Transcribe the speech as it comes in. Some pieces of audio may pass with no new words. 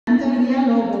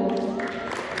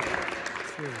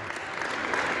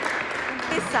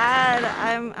It's sad.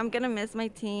 I'm gonna miss my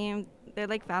team. They're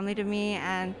like family to me,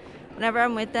 and whenever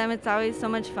I'm with them, it's always so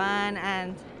much fun.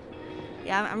 And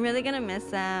yeah, I'm really gonna miss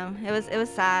them. It was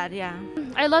sad. Yeah.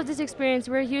 I love this experience.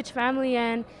 We're a huge family,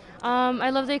 and I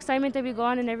love the excitement that we go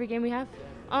on in every game we have.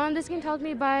 This game helped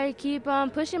me by keep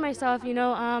pushing myself. We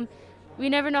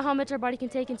never know how much our body can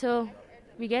take until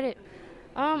we get it.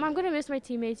 I'm gonna miss my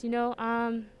teammates.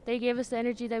 They gave us the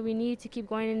energy that we need to keep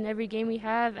going in every game we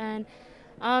have, and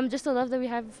just the love that we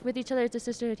have with each other. It's a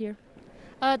sisterhood here.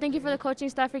 Thank you for the coaching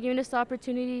staff for giving us the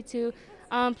opportunity to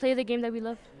play the game that we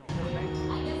love.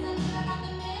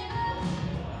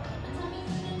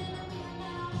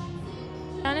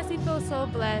 I honestly feel so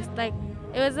blessed. Like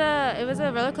it was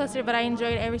a roller coaster, but I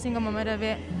enjoyed every single moment of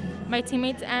it. My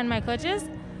teammates and my coaches,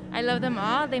 I love them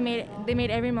all. They made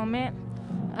every moment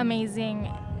amazing.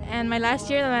 And my last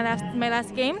year, my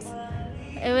last games,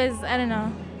 it was, I don't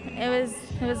know, it was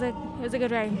a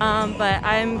good ride. But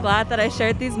I'm glad that I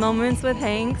shared these moments with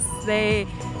Hanks. They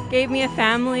gave me a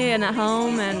family and a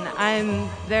home, and I'm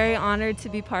very honored to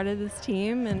be part of this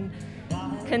team and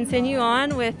continue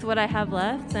on with what I have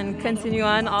left and continue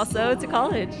on also to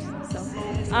college. So,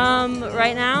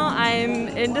 right now I'm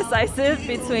indecisive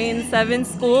between 7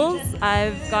 schools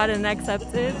I've gotten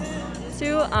accepted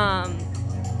to.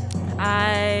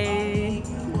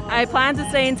 I plan to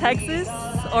stay in Texas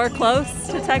or close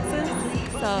to Texas.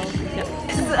 So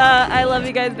yeah. I love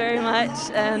you guys very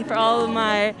much, and for all of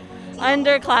my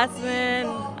underclassmen,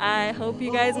 I hope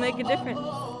you guys make a difference.